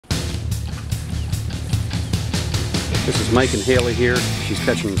This is Mike and Haley here. She's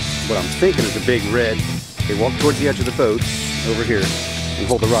catching what I'm thinking is a big red. Okay, walk towards the edge of the boat over here and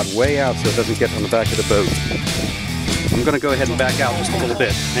hold the rod way out so it doesn't get on the back of the boat. I'm going to go ahead and back out just a little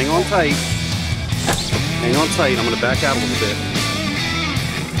bit. Hang on tight. Hang on tight. I'm going to back out a little bit.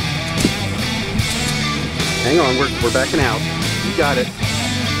 Hang on, we're backing out. You got it.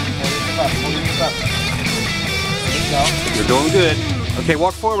 You're doing good. Okay,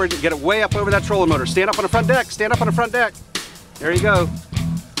 walk forward and get it way up over that trolling motor. Stand up on the front deck. Stand up on the front deck. There you go.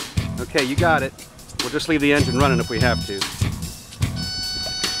 Okay, you got it. We'll just leave the engine running if we have to.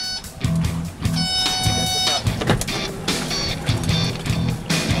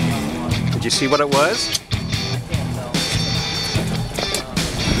 Did you see what it was?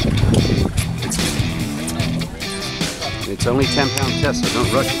 It's only 10-pound test, so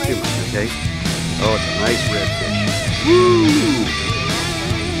don't rush it too much, okay? Oh, it's a nice redfish. Woo!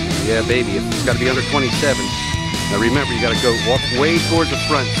 Yeah, baby, it's got to be under 27. Now remember, you got to go walk way towards the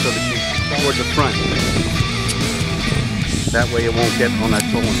front so that you towards the front. That way it won't get on that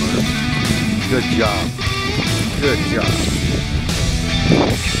trolling motor. Good job. Good job.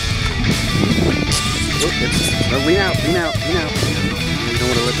 Oh, no, lean out, lean out, lean out. You don't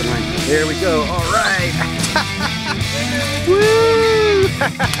want to lift the line. There we go. All right. Woo!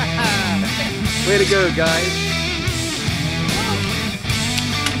 Way to go, guys.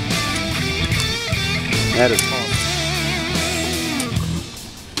 That is awesome.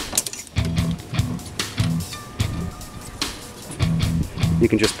 You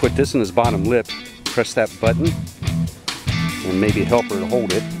can just put this in his bottom lip, press that button, and maybe help her to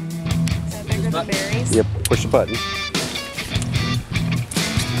hold it. Is that bigger than berries? Yep, push the button.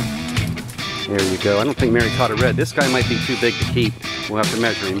 There you go. I don't think Mary caught a red. This guy might be too big to keep. We'll have to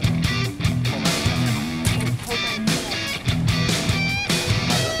measure him.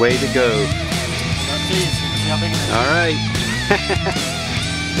 Way to go. All right.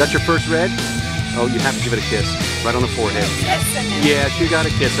 Is that your first red? Oh, you have to give it a kiss. Right on the forehead. Yes, you got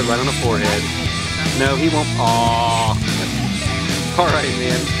to kiss it right on the forehead. No, he won't. Aww. All right,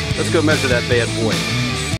 man. Let's go measure that bad boy.